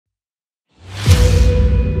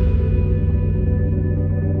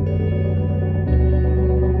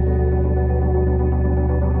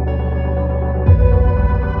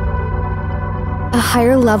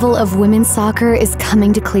higher level of women's soccer is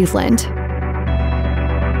coming to Cleveland.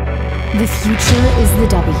 The future is the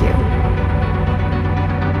W.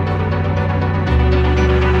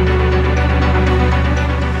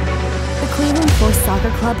 The Cleveland Force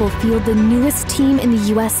Soccer Club will field the newest team in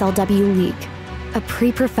the USL W League, a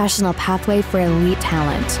pre-professional pathway for elite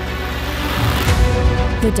talent.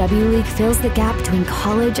 The W League fills the gap between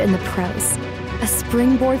college and the pros, a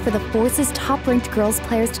springboard for the Force's top-ranked girls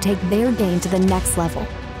players to take their game to the next level.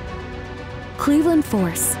 Cleveland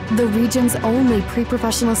Force, the region's only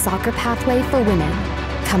pre-professional soccer pathway for women,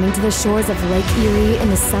 coming to the shores of Lake Erie in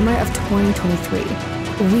the summer of 2023.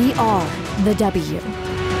 We are the W.